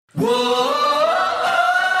Whoa!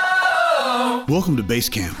 Welcome to Base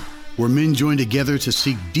Camp, where men join together to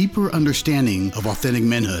seek deeper understanding of authentic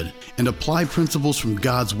manhood and apply principles from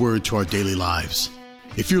God's Word to our daily lives.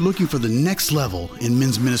 If you're looking for the next level in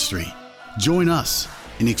men's ministry, join us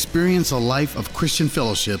and experience a life of Christian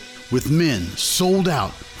fellowship with men sold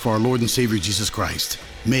out for our Lord and Savior Jesus Christ.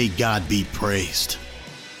 May God be praised.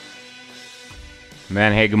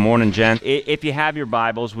 Man, hey, good morning, Jen. If you have your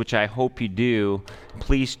Bibles, which I hope you do,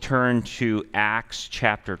 please turn to Acts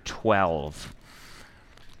chapter 12.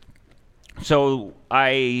 So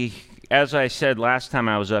as I said last time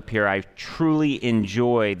I was up here, I truly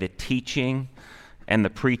enjoy the teaching and the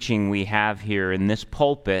preaching we have here in this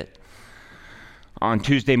pulpit on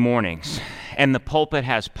Tuesday mornings. And the pulpit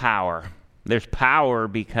has power. There's power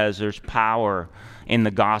because there's power in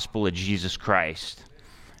the gospel of Jesus Christ.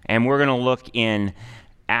 And we're going to look in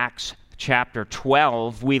Acts chapter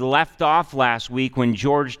 12. We left off last week when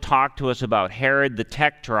George talked to us about Herod the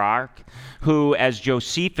Tetrarch, who, as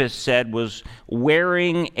Josephus said, was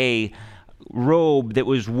wearing a robe that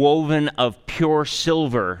was woven of pure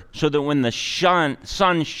silver, so that when the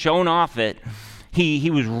sun shone off it, he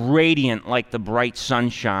was radiant like the bright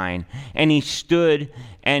sunshine. And he stood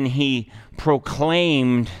and he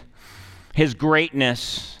proclaimed his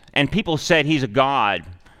greatness, and people said he's a god.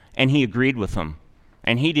 And he agreed with them,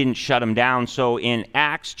 and he didn't shut them down. So in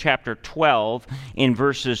Acts chapter 12, in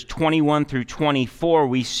verses 21 through 24,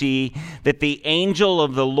 we see that the angel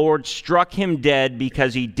of the Lord struck him dead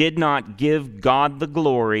because he did not give God the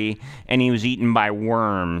glory, and he was eaten by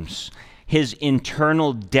worms. His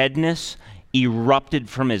internal deadness erupted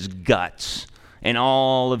from his guts, and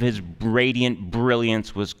all of his radiant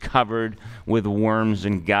brilliance was covered with worms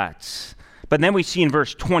and guts. But then we see in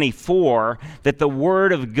verse 24 that the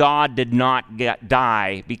Word of God did not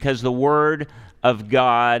die, because the Word of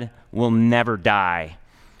God will never die.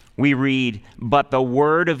 We read, "But the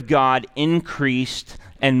Word of God increased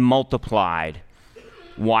and multiplied."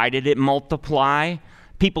 Why did it multiply?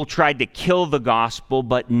 People tried to kill the gospel,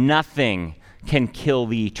 but nothing can kill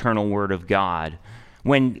the eternal Word of God.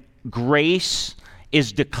 When grace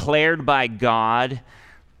is declared by God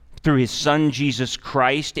through his Son, Jesus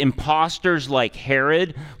Christ, imposters like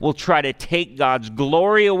Herod will try to take God's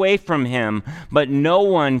glory away from him, but no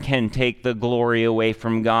one can take the glory away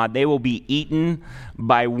from God. They will be eaten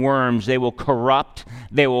by worms. They will corrupt.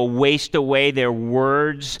 They will waste away. Their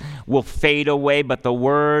words will fade away, but the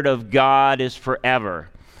Word of God is forever.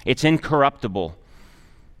 It's incorruptible.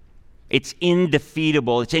 It's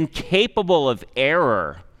indefeatable. It's incapable of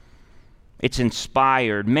error. It's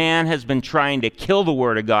inspired. Man has been trying to kill the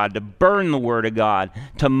Word of God, to burn the Word of God,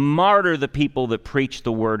 to martyr the people that preach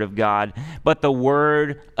the Word of God. But the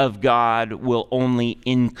Word of God will only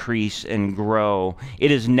increase and grow. It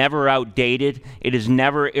is never outdated. It is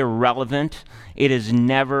never irrelevant. It is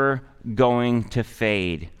never going to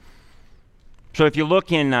fade. So if you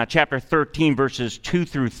look in chapter 13, verses 2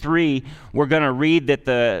 through 3, we're going to read that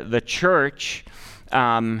the church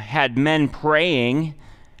had men praying,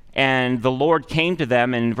 and the Lord came to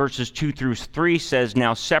them, and verses 2 through 3 says,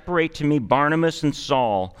 "Now separate to me Barnabas and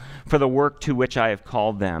Saul for the work to which I have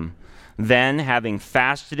called them." Then, having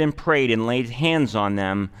fasted and prayed and laid hands on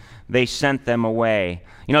them, they sent them away.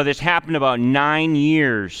 You know, this happened about 9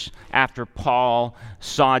 years after Paul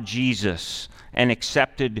saw Jesus and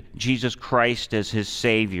accepted Jesus Christ as his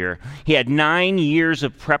Savior. He had 9 years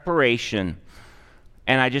of preparation.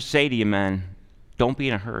 And I just say to you, men, don't be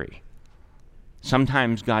in a hurry.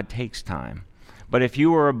 Sometimes God takes time. But if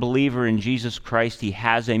you are a believer in Jesus Christ, he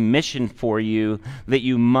has a mission for you that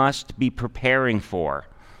you must be preparing for.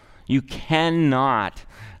 You cannot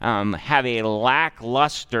have a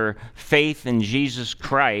lackluster faith in Jesus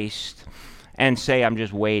Christ and say, I'm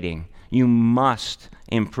just waiting. You must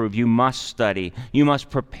improve. You must study. You must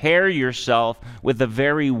prepare yourself with the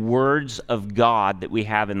very words of God that we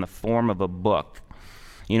have in the form of a book.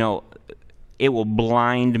 You know, it will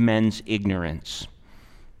blind men's ignorance.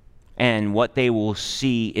 And what they will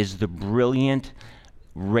see is the brilliant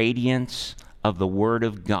radiance of the Word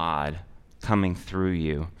of God coming through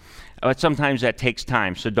you. But sometimes that takes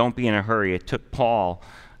time, so don't be in a hurry. It took Paul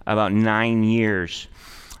about 9 years.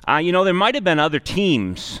 There might have been other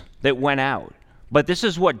teams that went out, but this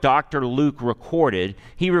is what Dr. Luke recorded.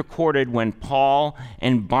 He recorded when Paul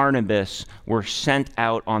and Barnabas were sent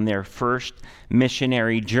out on their first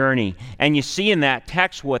missionary journey. And you see in that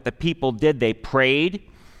text what the people did. They prayed,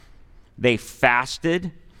 they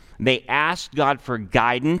fasted, they asked God for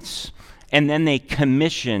guidance, and then they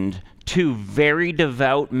commissioned two very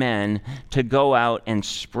devout men to go out and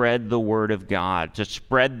spread the word of God, to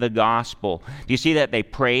spread the gospel. Do you see that? They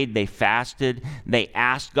prayed, they fasted, they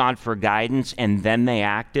asked God for guidance, and then they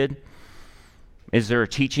acted. Is there a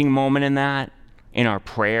teaching moment in that? In our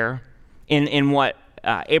prayer? In what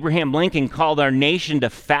Abraham Lincoln called our nation to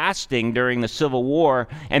fasting during the Civil War,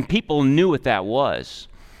 and people knew what that was.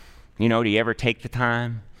 Do you ever take the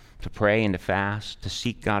time to pray and to fast, to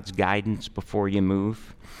seek God's guidance before you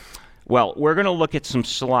move? Well, we're going to look at some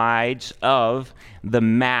slides of the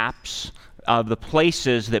maps of the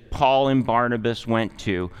places that Paul and Barnabas went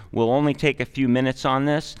to. We'll only take a few minutes on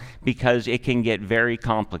this because it can get very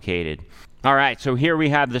complicated. All right, so here we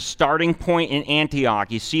have the starting point in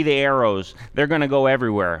Antioch. You see the arrows. They're going to go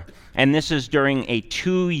everywhere. And this is during a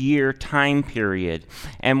 2-year time period.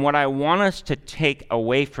 And what I want us to take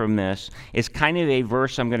away from this is kind of a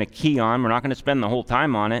verse I'm going to key on. We're not going to spend the whole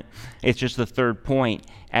time on it. It's just the third point.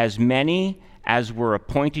 As many as were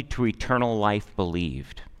appointed to eternal life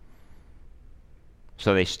believed.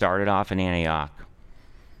 So they started off in Antioch.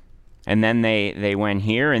 And then they went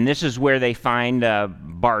here, and this is where they find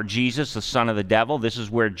Bar Jesus, the son of the devil. This is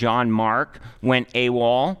where John Mark went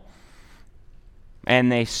AWOL.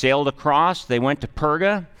 And they sailed across. They went to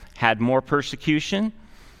Perga, had more persecution.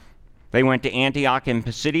 They went to Antioch in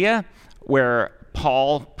Pisidia, where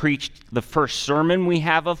Paul preached the first sermon we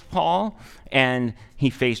have of Paul, and he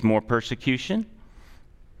faced more persecution.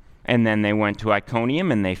 And then they went to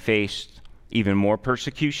Iconium, and they faced even more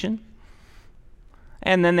persecution.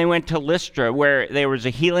 And then they went to Lystra, where there was a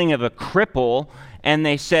healing of a cripple, and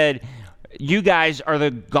they said, you guys are the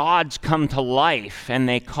gods come to life. And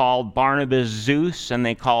they called Barnabas Zeus, and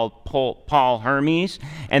they called Paul Hermes.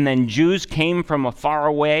 And then Jews came from afar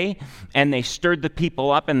away, and they stirred the people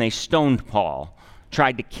up, and they stoned Paul,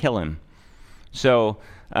 tried to kill him. So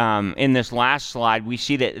in this last slide, we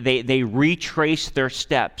see that they retraced their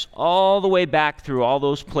steps all the way back through all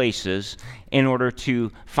those places in order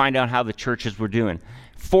to find out how the churches were doing.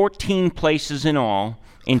 14 places in all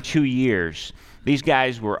in 2 years. These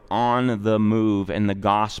guys were on the move, and the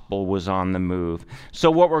gospel was on the move. So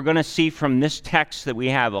what we're going to see from this text that we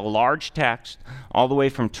have, a large text, all the way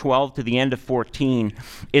from 12 to the end of 14,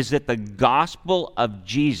 is that the gospel of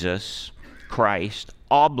Jesus Christ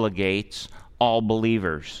obligates all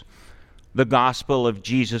believers. The gospel of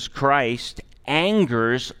Jesus Christ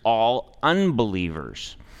angers all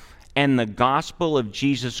unbelievers. And the gospel of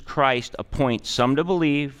Jesus Christ appoints some to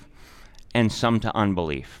believe and some to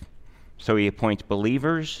unbelief. So he appoints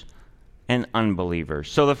believers and unbelievers.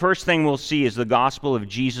 So the first thing we'll see is the gospel of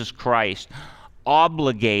Jesus Christ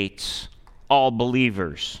obligates all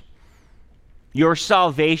believers. Your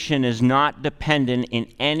salvation is not dependent in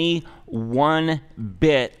any one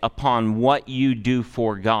bit upon what you do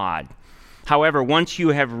for God. However, once you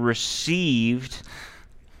have received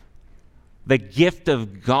the gift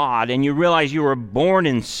of God and you realize you were born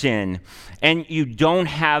in sin and you don't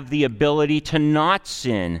have the ability to not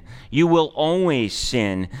sin, you will always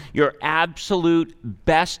sin. Your absolute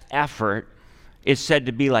best effort is said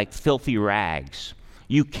to be like filthy rags.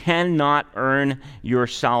 You cannot earn your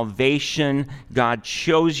salvation. God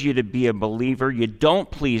chose you to be a believer. You don't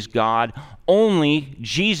please God. Only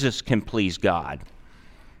Jesus can please God.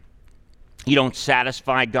 You don't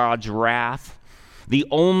satisfy God's wrath. The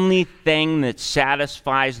only thing that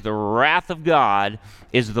satisfies the wrath of God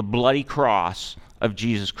is the bloody cross of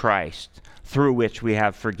Jesus Christ, through which we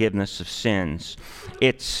have forgiveness of sins.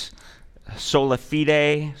 It's sola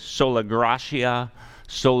fide, sola gratia,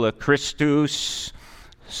 sola Christus,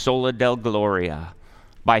 sola Deo gloria.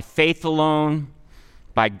 By faith alone,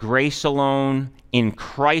 by grace alone, in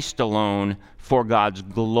Christ alone, for God's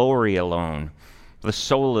glory alone. The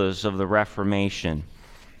solas of the Reformation.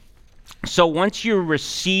 So once you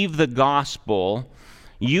receive the gospel,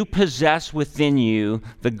 you possess within you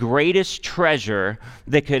the greatest treasure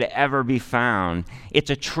that could ever be found.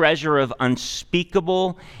 It's a treasure of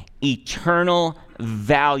unspeakable, eternal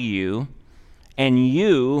value. And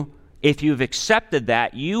you, if you've accepted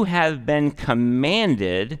that, you have been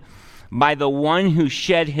commanded by the one who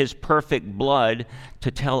shed his perfect blood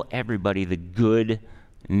to tell everybody the good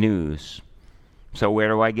news. So where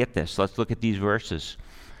do I get this? Let's look at these verses.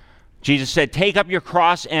 Jesus said, take up your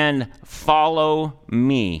cross and follow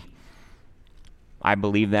me. I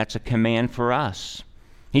believe that's a command for us.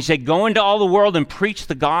 He said, go into all the world and preach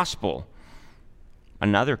the gospel.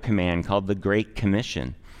 Another command called the Great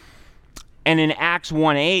Commission. And in Acts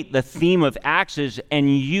 1:8, the theme of Acts is,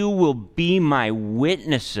 and you will be my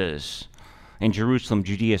witnesses in Jerusalem,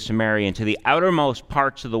 Judea, Samaria, and to the outermost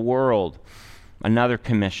parts of the world. Another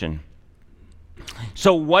commission.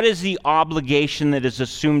 So what is the obligation that is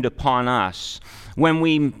assumed upon us when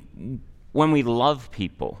we love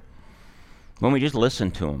people, when we just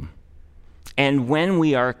listen to them, and when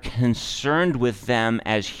we are concerned with them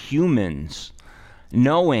as humans,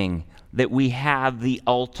 knowing that we have the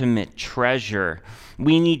ultimate treasure?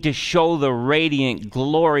 We need to show the radiant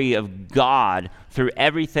glory of God through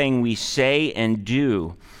everything we say and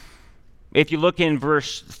do. If you look in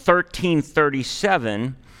verse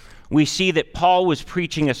 1337, we see that Paul was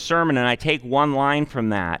preaching a sermon, and I take one line from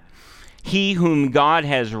that. He whom God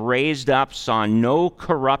has raised up saw no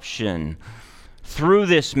corruption. Through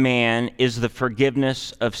this man is the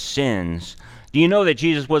forgiveness of sins. Do you know that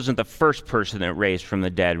Jesus wasn't the first person that raised from the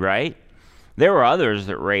dead, right? There were others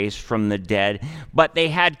that raised from the dead, but they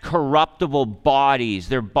had corruptible bodies.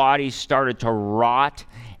 Their bodies started to rot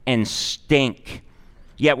and stink.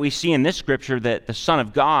 Yet we see in this scripture that the Son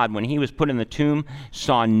of God, when he was put in the tomb,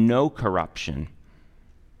 saw no corruption.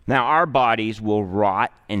 Now our bodies will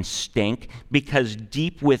rot and stink because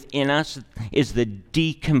deep within us is the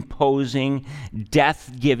decomposing,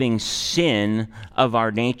 death-giving sin of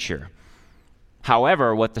our nature.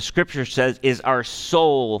 However, what the scripture says is our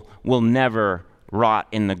soul will never rot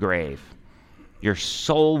in the grave. Your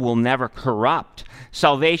soul will never corrupt.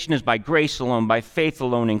 Salvation is by grace alone, by faith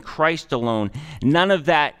alone, in Christ alone. None of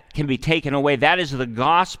that can be taken away. That is the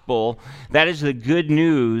gospel. That is the good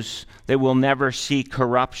news that we'll never see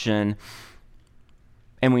corruption,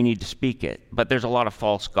 and we need to speak it. But there's a lot of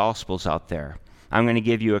false gospels out there. I'm going to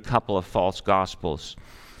give you a couple of false gospels.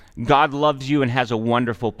 God loves you and has a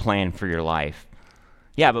wonderful plan for your life.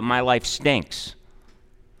 Yeah, but my life stinks.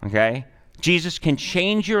 Okay? Jesus can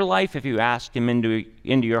change your life if you ask him into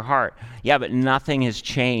your heart. Yeah, but nothing has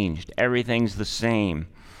changed. Everything's the same.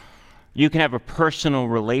 You can have a personal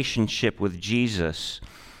relationship with Jesus.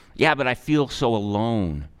 Yeah, but I feel so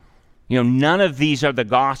alone. None of these are the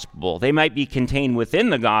gospel. They might be contained within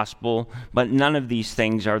the gospel, but none of these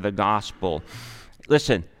things are the gospel.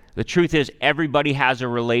 Listen, the truth is everybody has a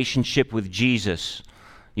relationship with Jesus.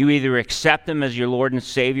 You either accept him as your Lord and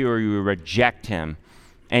Savior or you reject him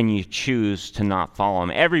and you choose to not follow him.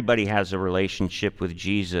 Everybody has a relationship with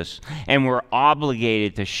Jesus, and we're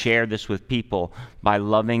obligated to share this with people by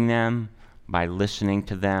loving them, by listening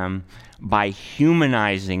to them, by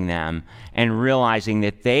humanizing them, and realizing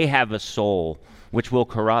that they have a soul which will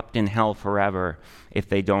corrupt in hell forever if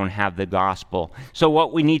they don't have the gospel. So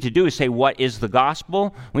what we need to do is say, what is the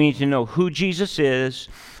gospel? We need to know who Jesus is,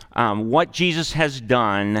 what Jesus has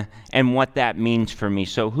done, and what that means for me.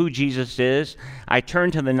 So who Jesus is, I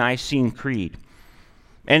turn to the Nicene Creed.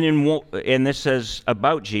 And this says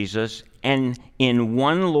about Jesus, and in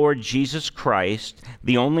one Lord Jesus Christ,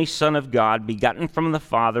 the only Son of God, begotten from the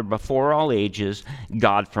Father before all ages,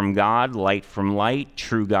 God from God, light from light,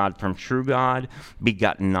 true God from true God,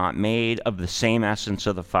 begotten not made, of the same essence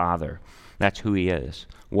of the Father. That's who he is.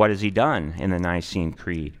 What has he done in the Nicene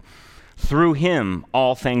Creed? Through him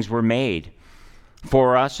all things were made.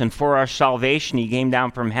 For us and for our salvation he came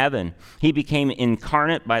down from heaven. He became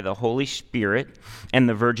incarnate by the Holy Spirit and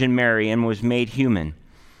the Virgin Mary and was made human.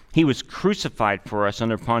 He was crucified for us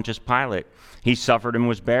under Pontius Pilate. He suffered and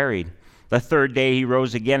was buried. The third day he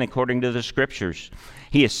rose again according to the Scriptures.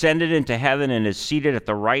 He ascended into heaven and is seated at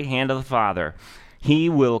the right hand of the Father. He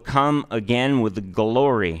will come again with the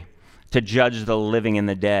glory to judge the living and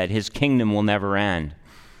the dead. His kingdom will never end.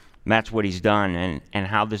 And that's what he's done. And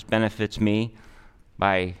how this benefits me?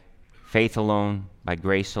 By faith alone, by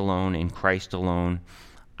grace alone, in Christ alone,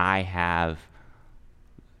 I have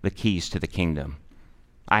the keys to the kingdom.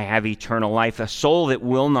 I have eternal life, a soul that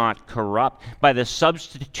will not corrupt. By the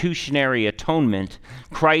substitutionary atonement,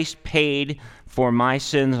 Christ paid for my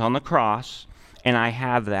sins on the cross, and I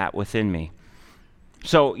have that within me.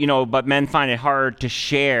 So, but men find it hard to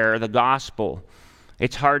share the gospel.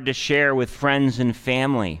 It's hard to share with friends and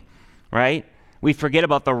family, right? We forget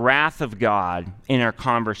about the wrath of God in our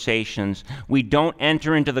conversations. We don't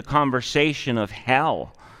enter into the conversation of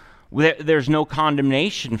hell. There's no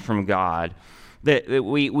condemnation from God. That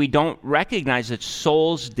we don't recognize that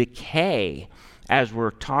souls decay as we're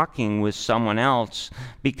talking with someone else,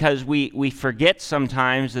 because we forget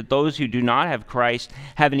sometimes that those who do not have Christ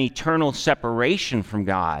have an eternal separation from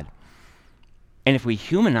God. And if we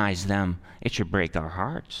humanize them, it should break our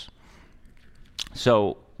hearts.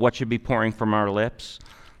 So what should be pouring from our lips?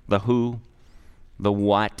 The who, the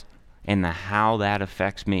what, and the how that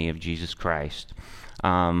affects me of Jesus Christ.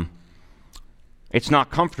 It's not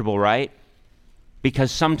comfortable, right?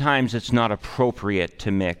 Because sometimes it's not appropriate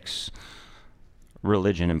to mix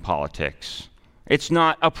religion and politics. It's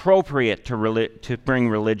not appropriate to bring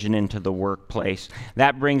religion into the workplace.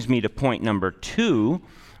 That brings me to point number 2,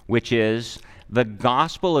 which is the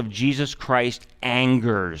gospel of Jesus Christ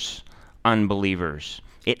angers unbelievers.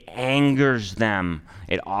 It angers them.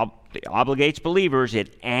 It obligates believers.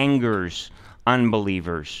 It angers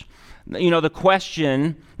unbelievers. The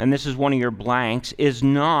question, and this is one of your blanks, is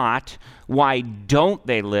not why don't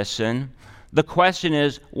they listen? The question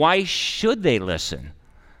is, why should they listen?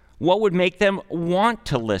 What would make them want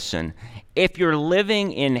to listen? If you're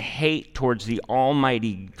living in hate towards the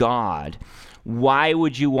Almighty God, why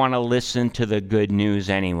would you want to listen to the good news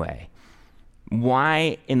anyway?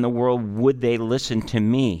 Why in the world would they listen to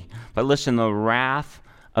me? But listen, the wrath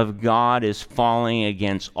of God is falling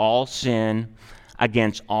against all sin,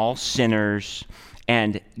 against all sinners,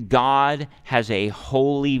 and God has a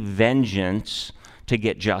holy vengeance to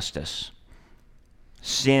get justice.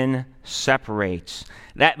 Sin separates.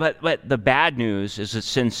 But the bad news is that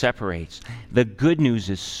sin separates. The good news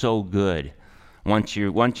is so good. Once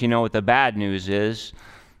you know what the bad news is,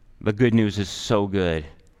 the good news is so good.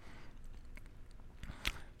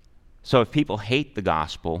 So if people hate the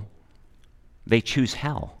gospel, they choose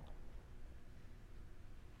hell.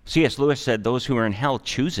 C.S. Lewis said those who are in hell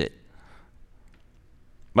choose it.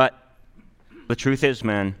 But the truth is,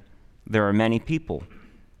 man, there are many people.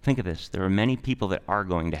 Think of this. There are many people that are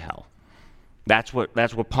going to hell. That's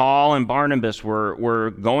what Paul and Barnabas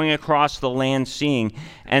were going across the land seeing.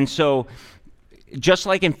 And so, just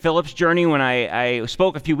like in Philip's journey, when I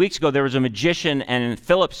spoke a few weeks ago, there was a magician, and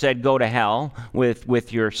Philip said, go to hell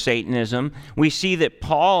with your Satanism. We see that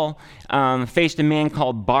Paul faced a man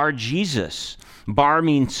called Bar-Jesus. Bar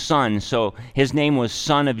means son, so his name was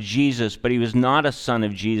Son of Jesus, but he was not a son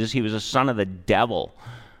of Jesus. He was a son of the devil.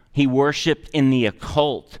 He worshiped in the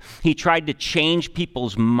occult. He tried to change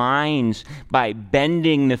people's minds by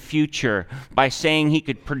bending the future, by saying he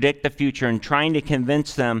could predict the future and trying to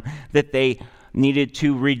convince them that they needed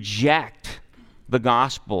to reject the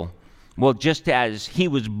gospel. Well, just as he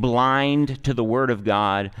was blind to the word of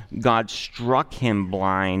God, God struck him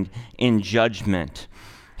blind in judgment.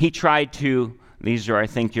 He tried to, these are, I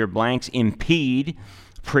think, your blanks, impede,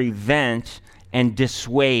 prevent, and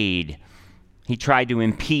dissuade. He tried to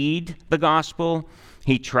impede the gospel,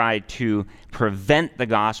 he tried to prevent the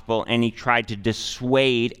gospel, and he tried to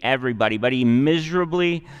dissuade everybody, but he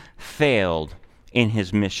miserably failed in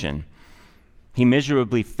his mission. He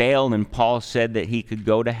miserably failed, and Paul said that he could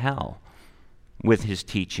go to hell with his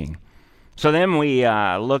teaching. So then we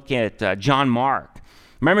look at John Mark.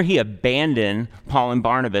 Remember, he abandoned Paul and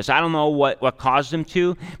Barnabas. I don't know what caused him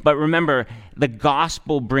to, but remember, the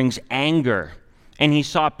gospel brings anger. And he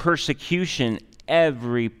saw persecution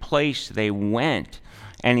every place they went.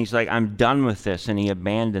 And he's like, I'm done with this. And he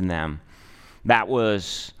abandoned them. That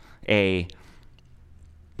was a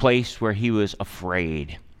place where he was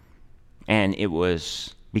afraid. And it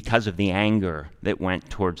was because of the anger that went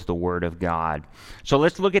towards the Word of God. So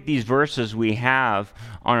let's look at these verses we have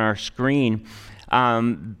on our screen.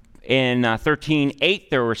 In 13:8,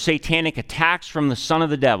 there were satanic attacks from the son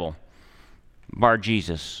of the devil,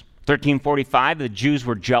 Bar-Jesus. 13:45, the Jews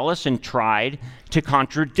were jealous and tried to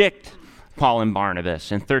contradict Paul and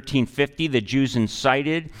Barnabas. In 13:50, the Jews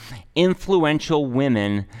incited influential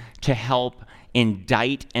women to help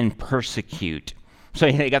indict and persecute. So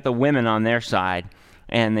they got the women on their side,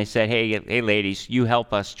 and they said, hey ladies, you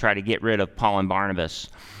help us try to get rid of Paul and Barnabas.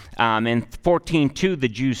 In 14:2, the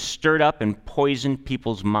Jews stirred up and poisoned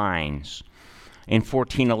people's minds. In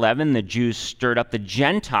 14:11, the Jews stirred up the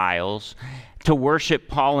Gentiles to worship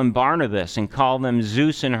Paul and Barnabas and call them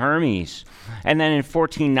Zeus and Hermes. And then in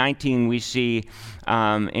 14:19, we see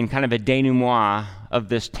in kind of a denouement of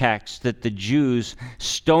this text that the Jews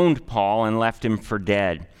stoned Paul and left him for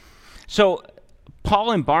dead. So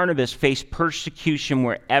Paul and Barnabas faced persecution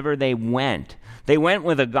wherever they went. They went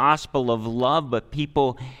with a gospel of love, but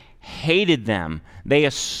people hated them. They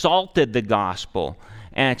assaulted the gospel.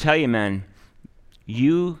 And I tell you, man,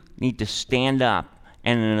 you need to stand up.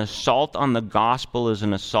 And an assault on the gospel is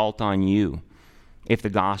an assault on you if the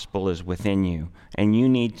gospel is within you. And you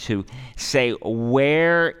need to say,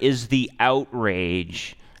 where is the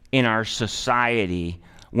outrage in our society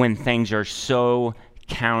when things are so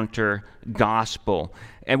counter-gospel?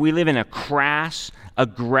 And we live in a crass,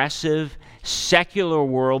 aggressive, secular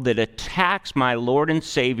world that attacks my Lord and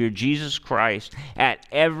Savior, Jesus Christ, at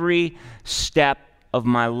every step of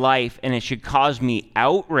my life. And it should cause me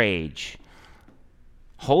outrage.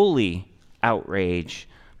 Holy outrage,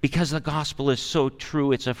 Because the gospel is so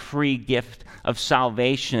true. It's a free gift of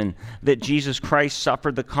salvation, that Jesus Christ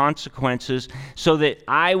suffered the consequences so that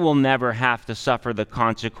I will never have to suffer the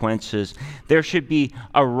consequences. There should be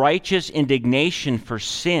a righteous indignation for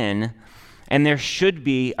sin, and there should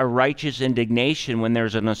be a righteous indignation when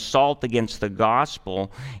there's an assault against the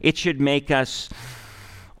gospel. It should make us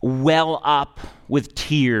well up with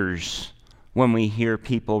tears when we hear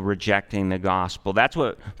people rejecting the gospel. That's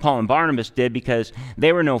what Paul and Barnabas did, because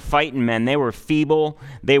they were no fighting men. They were feeble,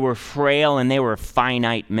 they were frail, and they were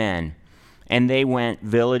finite men. And they went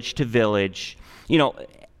village to village. You know,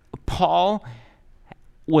 Paul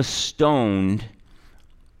was stoned,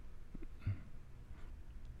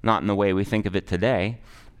 not in the way we think of it today,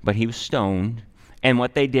 but he was stoned. And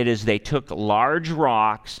what they did is they took large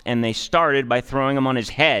rocks and they started by throwing them on his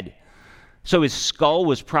head. So his skull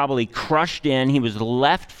was probably crushed in. He was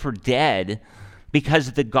left for dead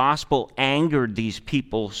because the gospel angered these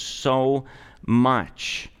people so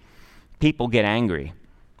much. People get angry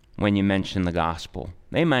when you mention the gospel.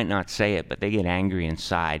 They might not say it, but they get angry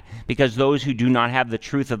inside, because those who do not have the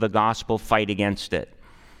truth of the gospel fight against it.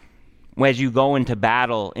 As you go into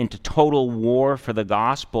battle, into total war for the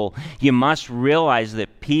gospel, you must realize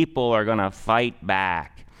that people are going to fight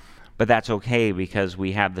back. But that's okay, because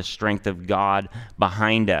we have the strength of God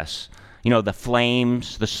behind us. You know, the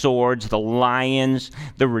flames, the swords, the lions,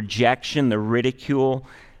 the rejection, the ridicule.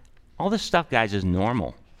 All this stuff, guys, is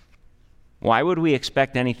normal. Why would we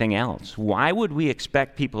expect anything else? Why would we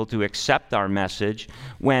expect people to accept our message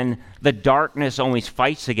when the darkness always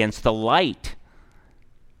fights against the light?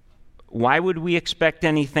 Why would we expect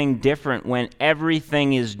anything different when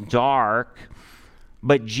everything is dark,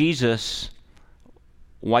 but Jesus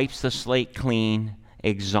wipes the slate clean,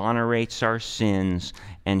 exonerates our sins,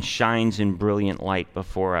 and shines in brilliant light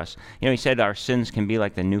before us? You know, he said our sins can be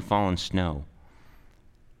like the new fallen snow.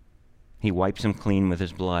 He wipes them clean with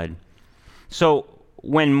his blood. So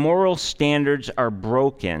when moral standards are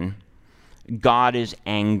broken, God is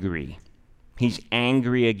angry. He's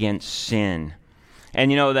angry against sin.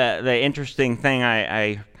 And you know, the interesting thing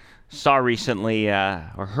I saw recently,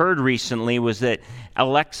 or heard recently, was that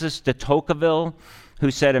Alexis de Tocqueville, who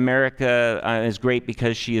said America is great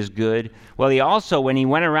because she is good. Well, he also, when he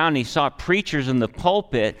went around and he saw preachers in the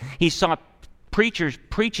pulpit, he saw preachers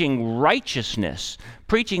preaching righteousness,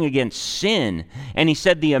 preaching against sin. And he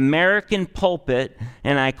said the American pulpit,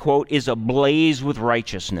 and I quote, is ablaze with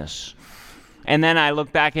righteousness. And then I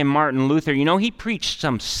look back at Martin Luther. You know, he preached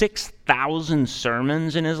some 6,000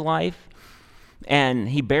 sermons in his life. And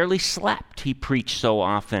he barely slept. He preached so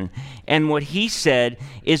often. And what he said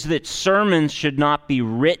is that sermons should not be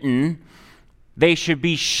written. They should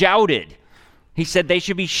be shouted. He said they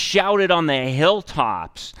should be shouted on the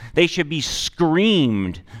hilltops. They should be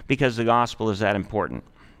screamed, because the gospel is that important.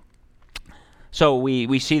 So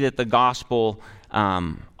we see that the gospel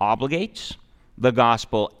obligates. The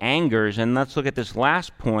gospel angers. And let's look at this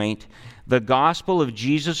last point. The gospel of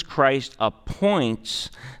Jesus Christ appoints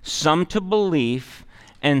some to belief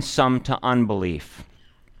and some to unbelief.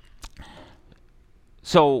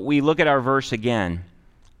 So we look at our verse again,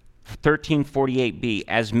 1348b.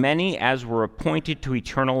 As many as were appointed to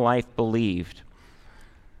eternal life believed.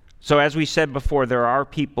 So as we said before, there are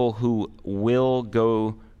people who will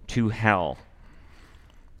go to hell.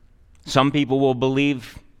 Some people will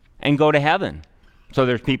believe and go to heaven. So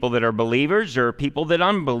there's people that are believers, there are people that are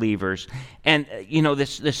unbelievers. And, you know,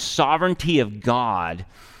 this sovereignty of God,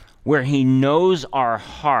 where he knows our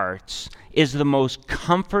hearts, is the most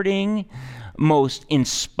comforting, most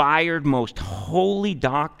inspired, most holy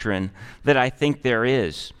doctrine that I think there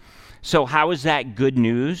is. So how is that good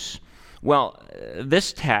news? Well,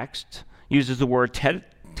 this text uses the word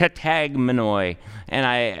tetagmenoi, and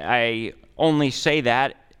I only say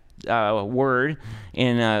that word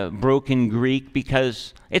in broken Greek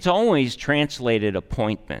because it's always translated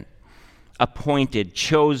appointment, appointed,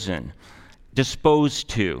 chosen, disposed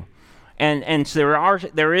to. And so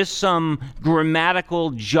there is some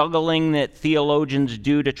grammatical juggling that theologians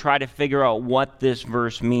do to try to figure out what this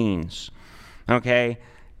verse means. Okay?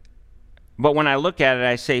 But when I look at it,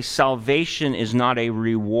 I say salvation is not a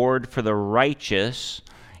reward for the righteous,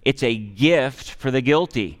 it's a gift for the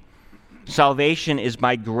guilty. Salvation is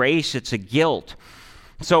by grace, it's a guilt.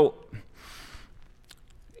 So,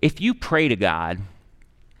 if you pray to God,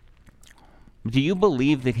 do you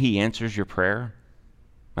believe that he answers your prayer?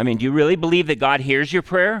 I mean, do you really believe that God hears your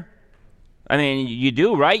prayer? I mean, you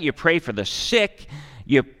do, right? You pray for the sick.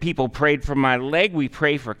 People prayed for my leg. We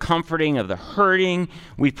pray for comforting of the hurting.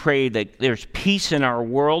 We pray that there's peace in our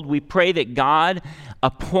world. We pray that God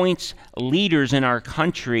appoints leaders in our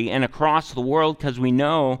country and across the world, because we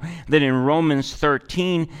know that in Romans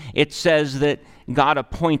 13 it says that God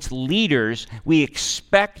appoints leaders. We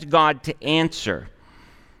expect God to answer.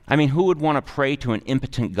 I mean, who would want to pray to an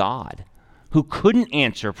impotent God who couldn't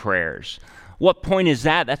answer prayers? What point is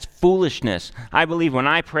that? That's foolishness. I believe when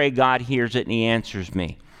I pray, God hears it and He answers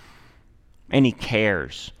me. And He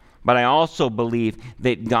cares. But I also believe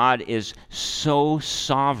that God is so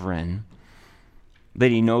sovereign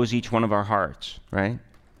that He knows each one of our hearts, right?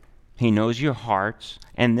 He knows your hearts.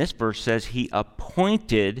 And this verse says He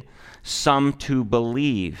appointed some to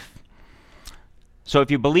believe. So if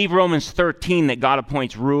you believe Romans 13, that God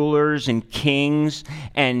appoints rulers and kings,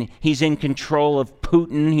 and He's in control of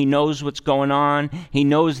Putin, He knows what's going on, He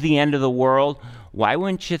knows the end of the world, why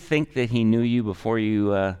wouldn't you think that He knew you before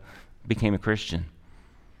you became a Christian?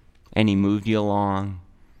 And He moved you along,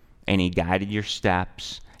 and He guided your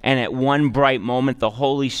steps. And at one bright moment, the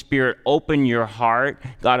Holy Spirit opened your heart.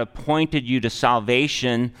 God appointed you to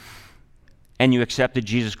salvation, and you accepted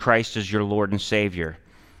Jesus Christ as your Lord and Savior.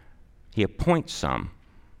 He appoints some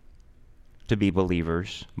to be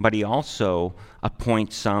believers, but He also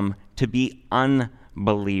appoints some to be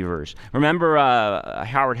unbelievers. Remember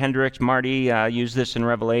Howard Hendricks, Marty used this in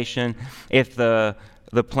Revelation. If the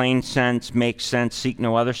plain sense makes sense, seek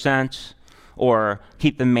no other sense. Or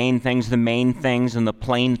keep the main things, and the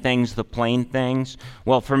plain things, the plain things.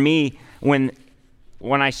 Well, for me, when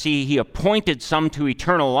I see He appointed some to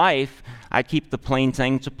eternal life, I keep the plain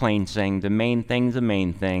things, the main things, the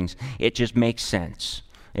main things. It just makes sense.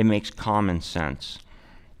 It makes common sense.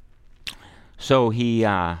 So he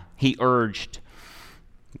urged,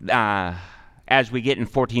 as we get in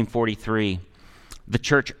 1443, the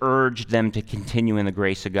church urged them to continue in the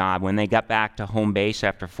grace of God. When they got back to home base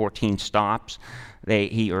after 14 stops,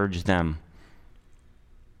 he urged them.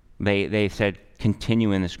 They said,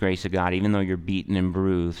 continue in this grace of God, even though you're beaten and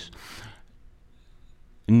bruised.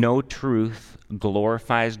 No truth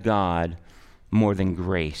glorifies God more than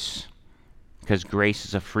grace. Because grace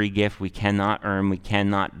is a free gift we cannot earn, we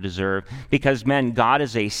cannot deserve. Because, men, God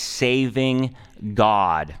is a saving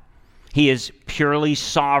God. He is purely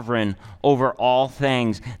sovereign over all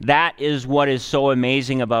things. That is what is so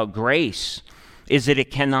amazing about grace, is that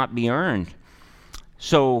it cannot be earned.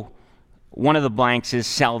 So one of the blanks is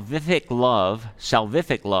salvific love.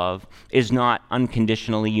 Salvific love is not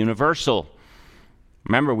unconditionally universal.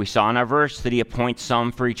 Remember, we saw in our verse that He appoints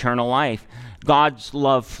some for eternal life. God's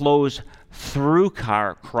love flows through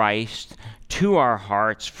Christ to our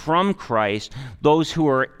hearts, from Christ. Those who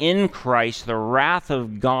are in Christ, the wrath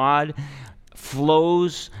of God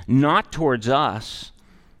flows not towards us,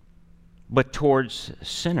 but towards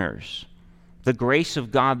sinners. The grace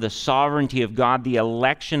of God, the sovereignty of God, the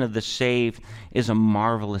election of the saved is a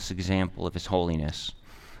marvelous example of His holiness.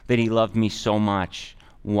 That He loved me so much.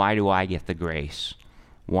 Why do I get the grace?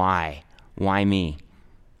 Why? Why me?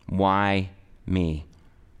 Why me?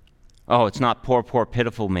 Oh, it's not poor,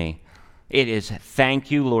 pitiful me. It is,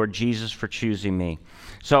 thank you, Lord Jesus, for choosing me.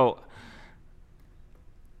 So,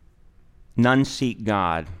 none seek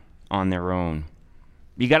God on their own.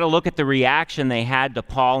 You got to look at the reaction they had to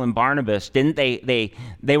Paul and Barnabas. Didn't they?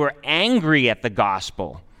 They were angry at the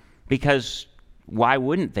gospel, because why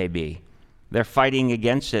wouldn't they be? They're fighting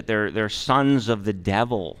against it. They're sons of the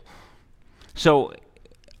devil. So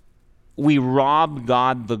we rob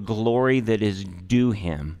God the glory that is due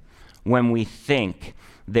Him when we think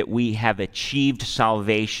that we have achieved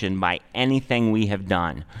salvation by anything we have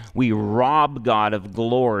done. We rob God of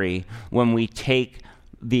glory when we take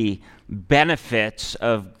the benefits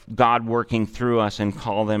of God working through us and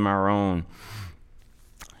call them our own.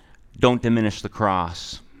 Don't diminish the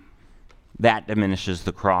cross. That diminishes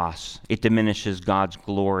the cross. It diminishes God's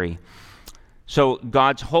glory. So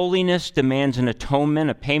God's holiness demands an atonement,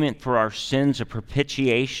 a payment for our sins, a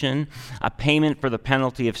propitiation, a payment for the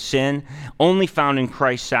penalty of sin, only found in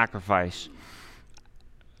Christ's sacrifice.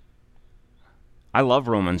 I love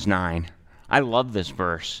Romans 9. I love this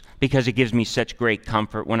verse because it gives me such great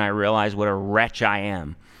comfort when I realize what a wretch I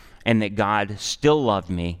am, and that God still loved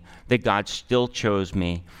me, that God still chose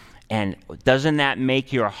me. And doesn't that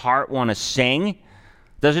make your heart want to sing?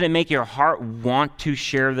 Doesn't it make your heart want to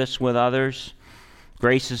share this with others?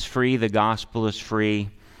 Grace is free, the gospel is free,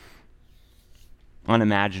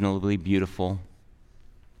 unimaginably beautiful,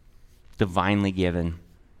 divinely given.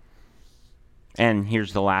 And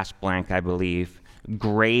here's the last blank, I believe.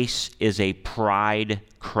 Grace is a pride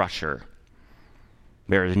crusher.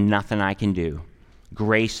 There is nothing I can do.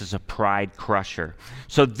 Grace is a pride crusher.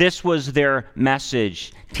 So this was their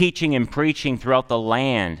message, teaching and preaching throughout the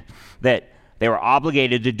land, that They were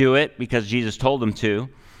obligated to do it because Jesus told them to.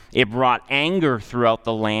 It brought anger throughout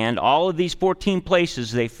the land. All of these 14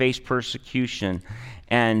 places, they faced persecution.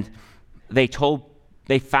 And they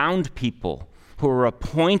found people who were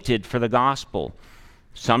appointed for the gospel,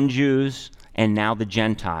 some Jews and now the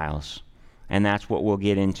Gentiles. And that's what we'll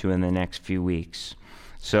get into in the next few weeks.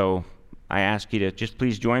 So I ask you to just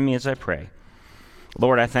please join me as I pray.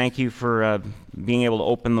 Lord, I thank you for being able to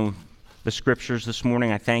open the scriptures this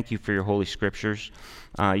morning. I thank you for your holy scriptures,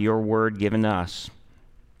 your word given to us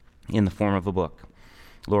in the form of a book.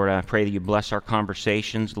 Lord, I pray that you bless our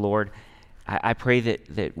conversations. Lord, I pray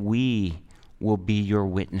that we will be your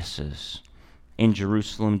witnesses in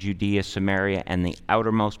Jerusalem, Judea, Samaria, and the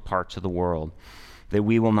outermost parts of the world, that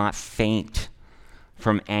we will not faint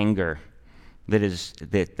from anger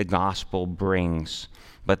that the gospel brings,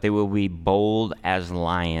 but they will be bold as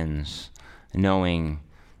lions, knowing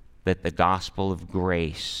that the gospel of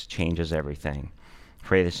grace changes everything.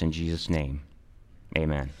 Pray this in Jesus' name.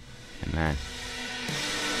 Amen. Amen.